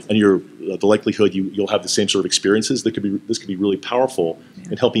the likelihood you'll have the same sort of experiences, this could be really powerful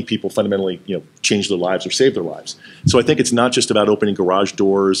in helping people fundamentally change their lives or save their lives. So I think it's not just about opening garage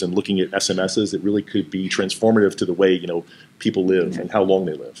doors and looking at SMSs. It really could be transformative to the way people live and how long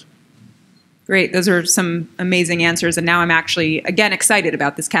they live. Great. Those are some amazing answers. And now I'm actually, again, excited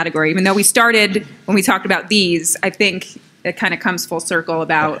about this category. Even though we started when we talked about these, I think it kind of comes full circle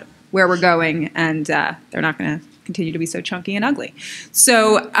about where we're going. And they're not going to continue to be so chunky and ugly.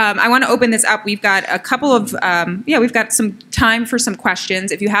 So I want to open this up. We've got a couple of, we've got some time for some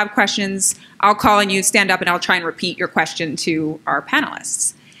questions. If you have questions, I'll call on you, stand up, and I'll try and repeat your question to our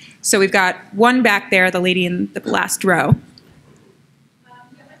panelists. So we've got one back there, the lady in the last row.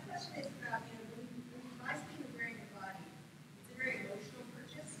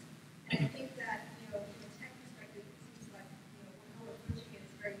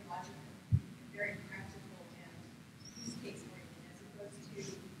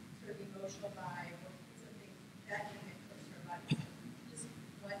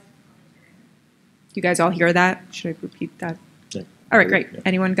 You guys all hear that? Should I repeat that? Yeah. All right, great. Yeah.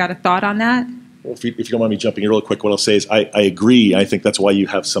 Anyone got a thought on that? Well, if you don't mind me jumping in real quick, what I'll say is I agree. I think that's why you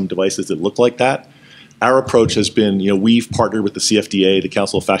have some devices that look like that. Our approach has been, we've partnered with the CFDA, the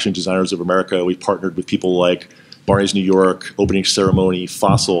Council of Fashion Designers of America. We've partnered with people like Barney's New York, Opening Ceremony,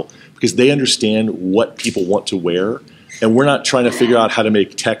 Fossil, because they understand what people want to wear. And we're not trying to figure out how to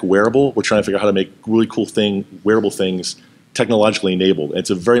make tech wearable. We're trying to figure out how to make really cool wearable things technologically enabled. And it's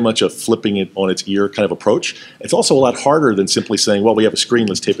very much a flipping it on its ear kind of approach. It's also a lot harder than simply saying, well, we have a screen,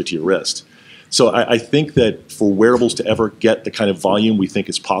 let's tape it to your wrist. So I think that for wearables to ever get the kind of volume we think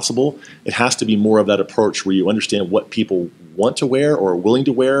is possible, it has to be more of that approach where you understand what people want to wear or are willing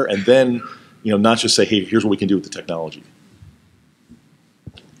to wear, and then not just say, hey, here's what we can do with the technology.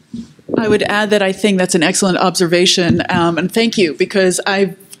 I would add that I think that's an excellent observation, and thank you, because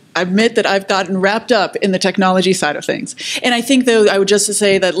I've admit that I've gotten wrapped up in the technology side of things. And I think, though, I would just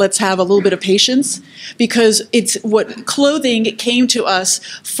say that let's have a little bit of patience, because it's what clothing came to us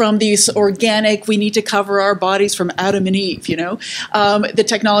from these organic, we need to cover our bodies from Adam and Eve, you know. The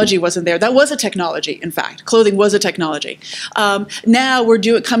technology wasn't there. That was a technology, in fact. Clothing was a technology. Now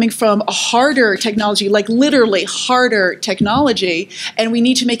we're coming from a harder technology, like literally harder technology, and we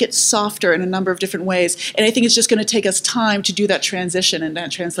need to make it softer in a number of different ways. And I think it's just going to take us time to do that transition and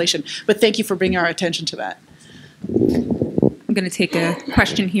that translation. But thank you for bringing our attention to that. I'm going to take a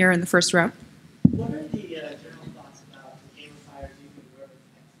question here in the first row. What are the general thoughts about gamifiers using wearable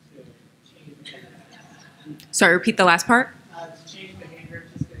tech to change behavior? Sorry, repeat the last part. To change behavior,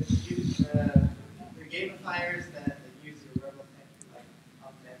 just going to use the gamifiers that use your wearable tech to like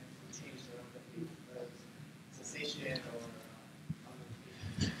help them to change their own behavior, cessation or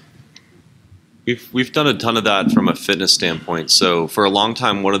We've done a ton of that from a fitness standpoint. So for a long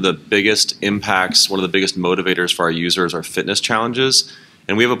time, one of the biggest impacts, one of the biggest motivators for our users are fitness challenges.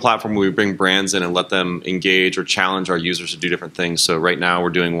 And we have a platform where we bring brands in and let them engage or challenge our users to do different things. So right now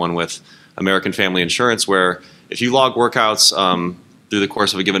we're doing one with American Family Insurance, where if you log workouts through the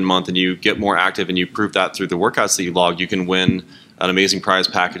course of a given month and you get more active and you prove that through the workouts that you log, you can win an amazing prize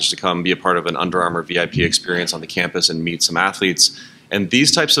package to come be a part of an Under Armour VIP experience on the campus and meet some athletes. And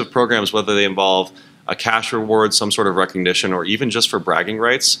these types of programs, whether they involve a cash reward, some sort of recognition, or even just for bragging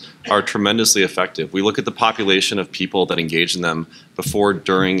rights, are tremendously effective. We look at the population of people that engage in them before,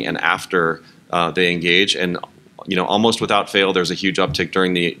 during, and after they engage, and almost without fail, there's a huge uptick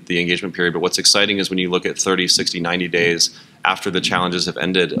during the engagement period. But what's exciting is when you look at 30, 60, 90 days after the challenges have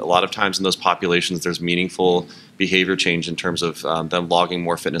ended, a lot of times in those populations, there's meaningful behavior change in terms of them logging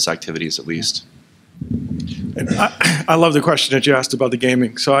more fitness activities at least. And I love the question that you asked about the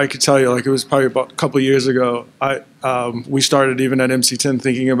gaming. So I could tell you, like, it was probably about a couple of years ago, we started even at MC10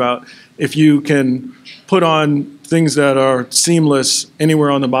 thinking about if you can put on things that are seamless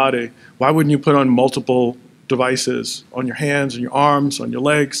anywhere on the body, why wouldn't you put on multiple devices on your hands, on your arms, on your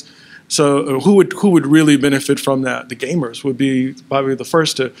legs? So who would really benefit from that? The gamers would be probably the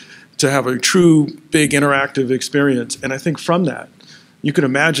first to have a true big interactive experience. And I think from that, you can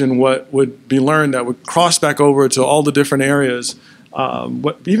imagine what would be learned that would cross back over to all the different areas.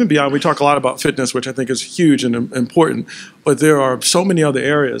 Even beyond, we talk a lot about fitness, which I think is huge and important, but there are so many other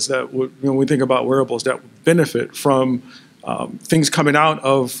areas that would, when we think about wearables, that would benefit from things coming out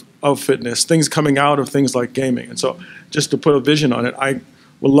of fitness, things coming out of things like gaming. And so just to put a vision on it, I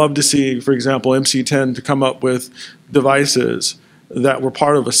would love to see, for example, MC10 to come up with devices that were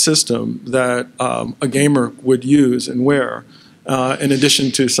part of a system that a gamer would use and wear, in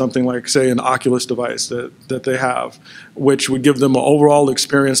addition to something like, say, an Oculus device that they have, which would give them an overall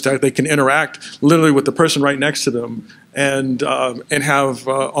experience that they can interact literally with the person right next to them and have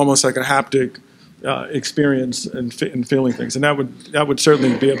almost like a haptic experience and feeling things. And that would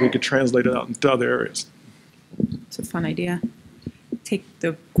certainly be able to get translated out into other areas. It's a fun idea. Take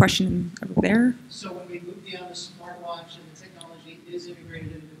the question over there. So when we move beyond the smartwatch and the technology is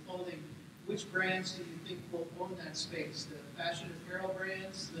integrated into clothing, which brands do you think will own that space? The fashion apparel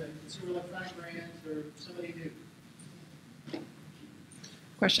brands, the consumer electronic brands, or somebody new?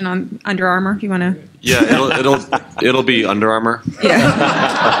 Question on Under Armour. Do you want to? Yeah, it'll be Under Armour.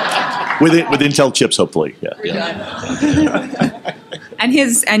 Yeah. with Intel chips, hopefully. Yeah.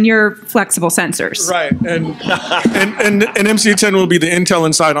 And your flexible sensors. Right, and MC10 will be the Intel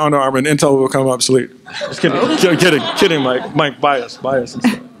inside Under Armour, and Intel will become obsolete. Just kidding, kidding, Mike, bias. And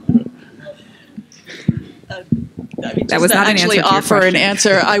stuff. That was not an answer to your offer question. an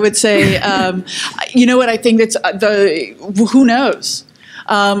answer. I would say, you know what? I think that's who knows.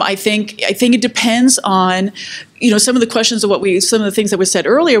 I think it depends on, some of the questions of some of the things that were said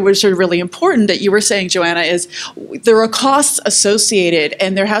earlier, which are really important that you were saying, Joanna, is there are costs associated,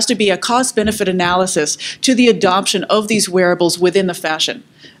 and there has to be a cost-benefit analysis to the adoption of these wearables within the fashion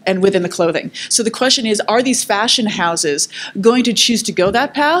and within the clothing. So the question is, are these fashion houses going to choose to go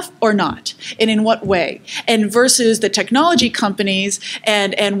that path or not? And in what way? And versus the technology companies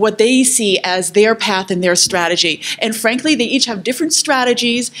and what they see as their path and their strategy. And frankly, they each have different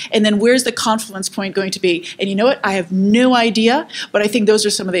strategies, and then where's the confluence point going to be? And you know what? I have no idea, but I think those are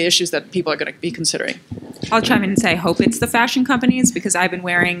some of the issues that people are going to be considering. I'll chime in and say I hope it's the fashion companies, because I've been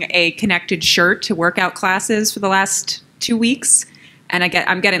wearing a connected shirt to workout classes for the last 2 weeks. And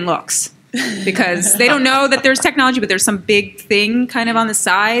I'm getting looks because they don't know that there's technology, but there's some big thing kind of on the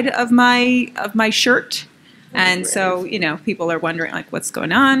side of my shirt. And so, people are wondering, like, what's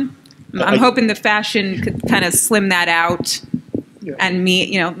going on? I'm hoping the fashion could kind of slim that out and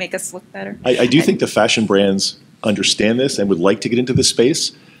make us look better. I do think the fashion brands understand this and would like to get into this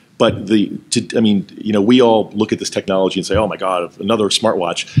space, But we all look at this technology and say, oh my God, another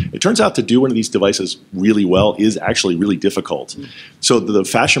smartwatch. It turns out to do one of these devices really well is actually really difficult. So the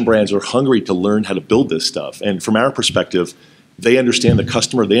fashion brands are hungry to learn how to build this stuff. And from our perspective, they understand the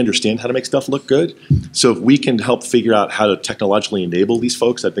customer, they understand how to make stuff look good. So if we can help figure out how to technologically enable these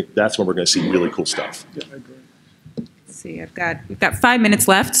folks, I think that's when we're going to see really cool stuff. Yeah, I agree. Let's see, we've got 5 minutes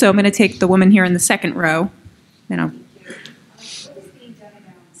left, so I'm going to take the woman here in the second row. Then I'll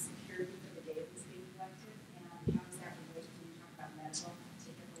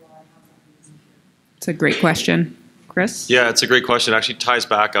It's a great question. Chris? Yeah, it's a great question. It actually ties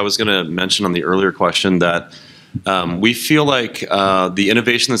back. I was going to mention on the earlier question that we feel like the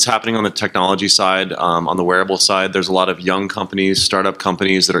innovation that's happening on the technology side, on the wearable side, there's a lot of young companies, startup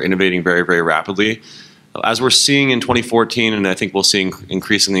companies that are innovating very, very rapidly. As we're seeing in 2014, and I think we'll see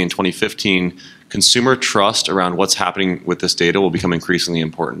increasingly in 2015, consumer trust around what's happening with this data will become increasingly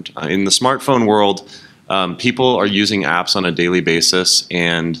important. In the smartphone world, people are using apps on a daily basis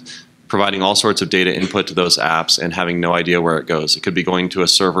and providing all sorts of data input to those apps and having no idea where it goes. It could be going to a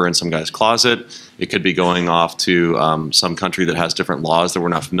server in some guy's closet. It could be going off to some country that has different laws that we're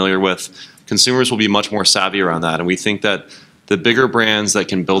not familiar with. Consumers will be much more savvy around that, and we think that the bigger brands that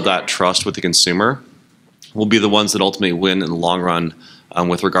can build that trust with the consumer will be the ones that ultimately win in the long run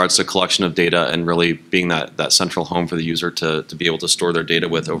with regards to collection of data and really being that central home for the user to be able to store their data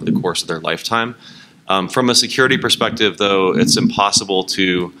with over the course of their lifetime. From a security perspective, though, it's impossible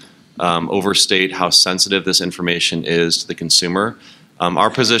to overstate how sensitive this information is to the consumer.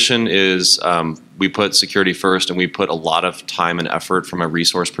 Our position is we put security first, and we put a lot of time and effort from a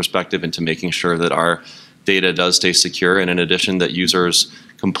resource perspective into making sure that our data does stay secure, and in addition that users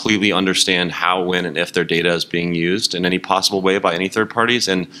completely understand how, when, and if their data is being used in any possible way by any third parties,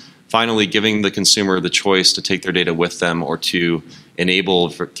 and finally giving the consumer the choice to take their data with them or to enable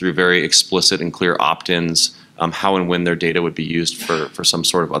through very explicit and clear opt-ins how and when their data would be used for some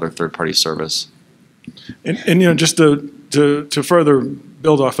sort of other third-party service. And just to further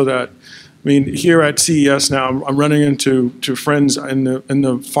build off of that, I mean, here at CES now, I'm running into friends in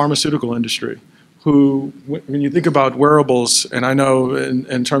the pharmaceutical industry who, when you think about wearables, and I know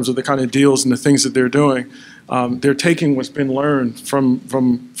in terms of the kind of deals and the things that they're doing, they're taking what's been learned from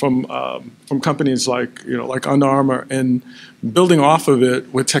companies like Under Armour and building off of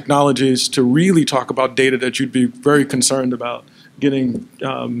it with technologies to really talk about data that you'd be very concerned about getting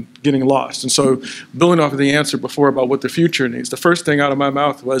lost. And so, building off of the answer before about what the future needs, the first thing out of my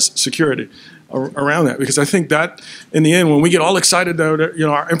mouth was security around that, because I think that in the end, when we get all excited that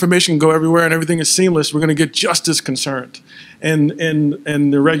our information can go everywhere and everything is seamless, we're going to get just as concerned, and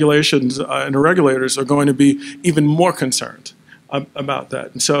the regulations and the regulators are going to be even more concerned about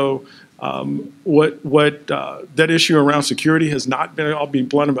that. And so, that issue around security has not been, I'll be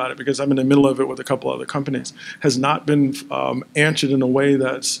blunt about it because I'm in the middle of it with a couple other companies, has not been answered in a way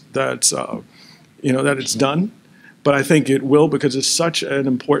that it's done. But I think it will, because it's such an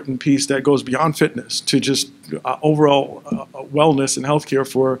important piece that goes beyond fitness to just overall wellness and healthcare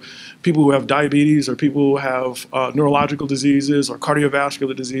for people who have diabetes or people who have neurological diseases or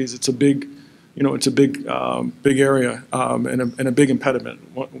cardiovascular disease. It's a big, big area and a big impediment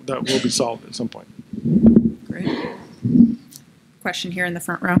that will be solved at some point. Great. Question here in the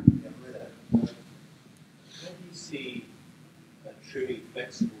front row. How do you see truly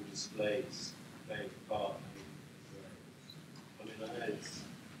flexible displays playing a part? I mean, I know it's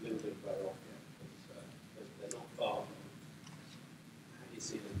a little bit far off yet, but they're not far. How do you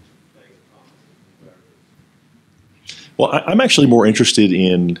see them playing a part in wearables? Well, I'm actually more interested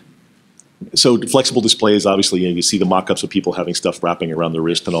in, so flexible displays, obviously, you see the mock-ups of people having stuff wrapping around their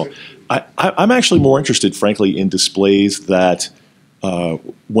wrist and all. I'm actually more interested, frankly, in displays that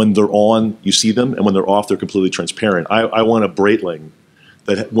when they're on, you see them, and when they're off, they're completely transparent. I want a Breitling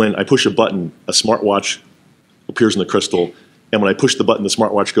that when I push a button, a smartwatch appears in the crystal, and when I push the button, the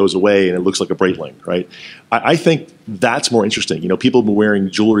smartwatch goes away, and it looks like a Breitling, right? I think that's more interesting. People have been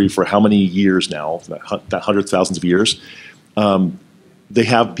wearing jewelry for how many years now, hundreds, thousands of years.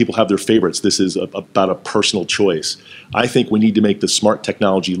 People have their favorites. This is about a personal choice. I think we need to make the smart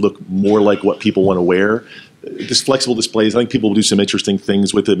technology look more like what people want to wear. This flexible displays, I think people will do some interesting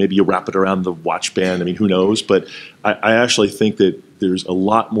things with it. Maybe you wrap it around the watch band. I mean, who knows? But I actually think that there's a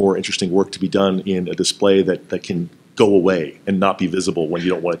lot more interesting work to be done in a display that can go away and not be visible when you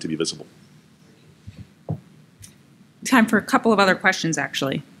don't want it to be visible. Time for a couple of other questions,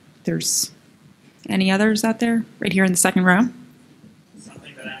 actually. There's any others out there? Right here in the second row.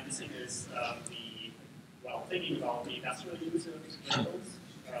 Something that I'm missing is thinking about the industrial use of wearables.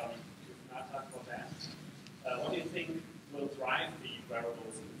 We've not talked about that. What do you think will drive the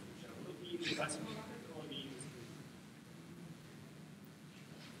wearables in the the investment market or the industry?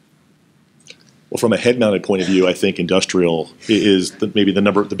 Well, from a head-mounted point of view, I think industrial is maybe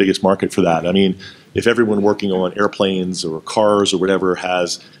the biggest market for that. I mean, if everyone working on airplanes or cars or whatever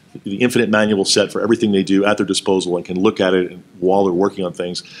has the infinite manual set for everything they do at their disposal and can look at it while they're working on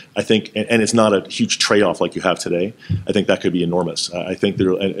things, I think, and it's not a huge trade-off like you have today, I think that could be enormous. I think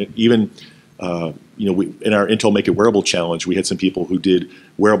there, and even in our Intel Make It Wearable challenge, we had some people who did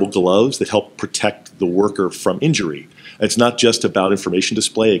wearable gloves that help protect the worker from injury. It's not just about information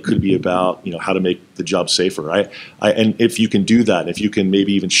display. It could be about how to make the job safer. And if you can do that, if you can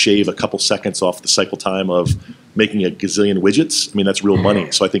maybe even shave a couple seconds off the cycle time of making a gazillion widgets, I mean that's real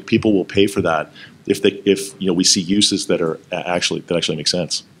money. So I think people will pay for that if we see uses that are actually make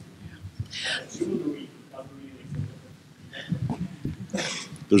sense.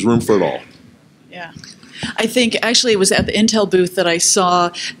 There's room for it all. Yeah. I think actually it was at the Intel booth that I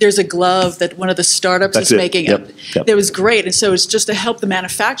saw there's a glove that one of the startups is making. Yep. That was great. And so it's just to help the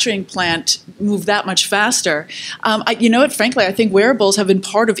manufacturing plant move that much faster. You know what, frankly, I think wearables have been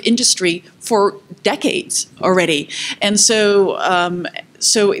part of industry for decades already. And so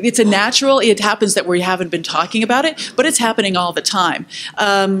so it's a natural, it happens that we haven't been talking about it, but it's happening all the time.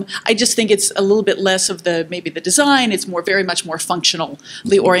 I just think it's a little bit less of maybe the design, it's very much more functionally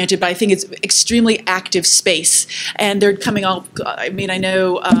oriented, but I think it's extremely active space. And they're coming all, I mean, I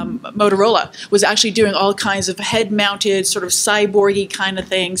know Motorola was actually doing all kinds of head-mounted, sort of cyborgy kind of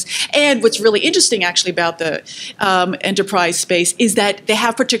things. And what's really interesting actually about the enterprise space is that they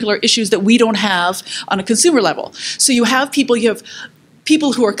have particular issues that we don't have on a consumer level. So you have people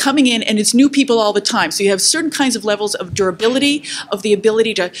who are coming in, and it's new people all the time. So you have certain kinds of levels of durability, of the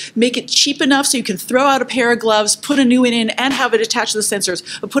ability to make it cheap enough so you can throw out a pair of gloves, put a new one in, and have it attached to the sensors,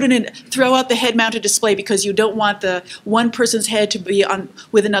 or put it in, throw out the head-mounted display because you don't want the one person's head to be on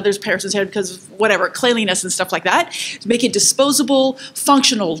with another person's head because of whatever, cleanliness and stuff like that. Make it disposable,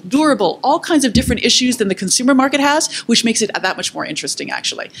 functional, durable, all kinds of different issues than the consumer market has, which makes it that much more interesting,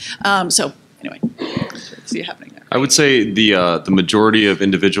 actually. So anyway, see it happening there. I would say the majority of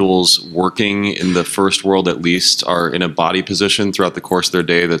individuals working in the first world at least are in a body position throughout the course of their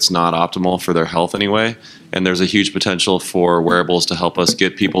day that's not optimal for their health anyway. And there's a huge potential for wearables to help us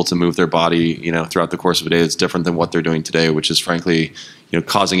get people to move their body, throughout the course of a day that's different than what they're doing today, which is frankly,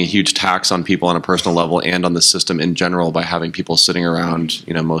 causing a huge tax on people on a personal level and on the system in general by having people sitting around,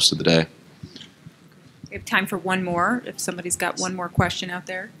 most of the day. We have time for one more. If somebody's got one more question out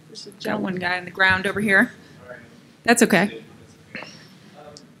there. Got one guy on the ground over here. That's okay. I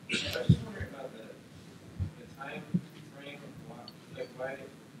was just wondering about the time frame of why would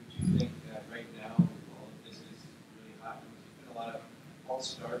you think that right now all of this is really hot? There's been a lot of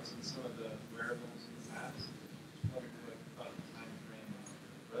false starts in some of the wearables in the past. Just wondering what about the time frame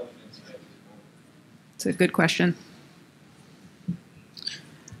of relevance right now. It's a good question.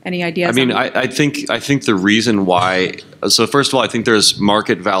 Any ideas? I mean, I think the reason why. So first of all, I think there's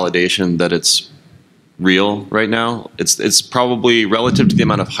market validation that it's real right now. It's probably relative to the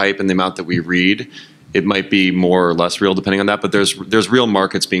amount of hype and the amount that we read. It might be more or less real depending on that, but there's real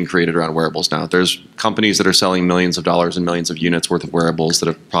markets being created around wearables now. There's companies that are selling millions of dollars and millions of units worth of wearables that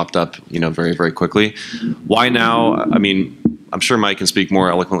have popped up, very, very quickly. Why now? I mean, I'm sure Mike can speak more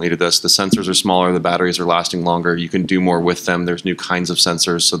eloquently to this. The sensors are smaller, the batteries are lasting longer, you can do more with them, there's new kinds of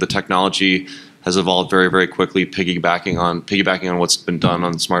sensors. So the technology has evolved very, very quickly, piggybacking on what's been done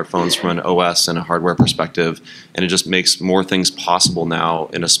on smartphones from an OS and a hardware perspective, and it just makes more things possible now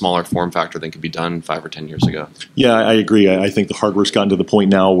in a smaller form factor than could be done 5 or 10 years ago. Yeah, I agree. I think the hardware's gotten to the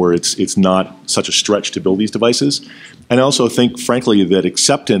point now where it's not such a stretch to build these devices. And I also think, frankly, that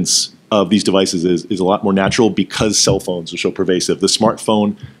acceptance of these devices is a lot more natural because cell phones are so pervasive. The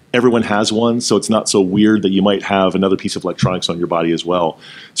smartphone, everyone has one, so it's not so weird that you might have another piece of electronics on your body as well.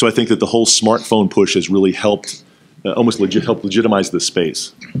 So I think that the whole smartphone push has really helped help legitimize this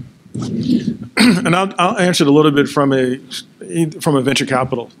space. And I'll answer it a little bit from a venture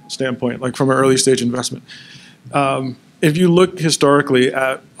capital standpoint, like from an early stage investment. If you look historically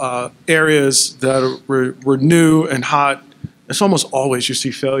at areas that were new and hot, it's almost always you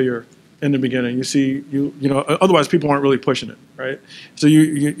see failure in the beginning. You see, otherwise people aren't really pushing it, right? So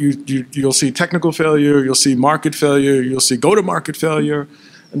you'll see technical failure, you'll see market failure, you'll see go-to-market failure,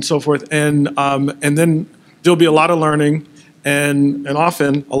 and so forth. And then there'll be a lot of learning and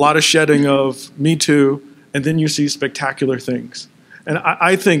often a lot of shedding of me too, and then you see spectacular things. And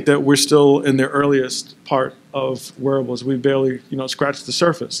I think that we're still in the earliest part of wearables. We've barely, scratched the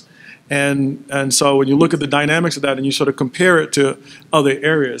surface. And so when you look at the dynamics of that and you sort of compare it to other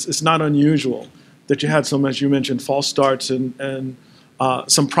areas, it's not unusual that you had some, as you mentioned, false starts and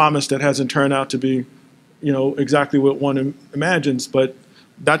some promise that hasn't turned out to be, exactly what one imagines. But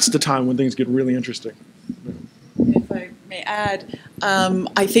that's the time when things get really interesting. If I may add,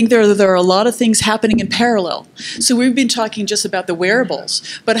 I think there are a lot of things happening in parallel. So we've been talking just about the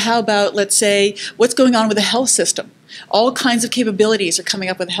wearables, but how about, let's say, what's going on with the health system? All kinds of capabilities are coming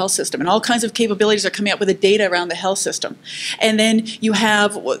up with the health system, and all kinds of capabilities are coming up with the data around the health system. And then you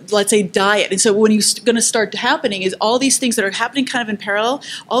have, let's say, diet. And so when you're going to start happening is all these things that are happening kind of in parallel,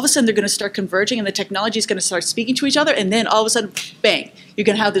 all of a sudden they're going to start converging, and the technology is going to start speaking to each other, and then all of a sudden, bang, you're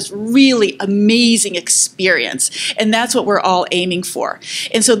going to have this really amazing experience. And that's what we're all aiming for.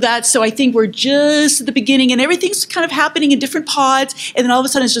 And so I think we're just at the beginning, and everything's kind of happening in different pods, and then all of a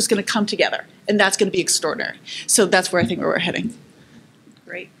sudden it's just going to come together. And that's going to be extraordinary. So that's where I think we're heading.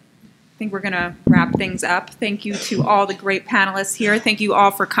 Great. I think we're going to wrap things up. Thank you to all the great panelists here. Thank you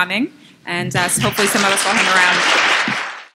all for coming. And hopefully some of us will hang around.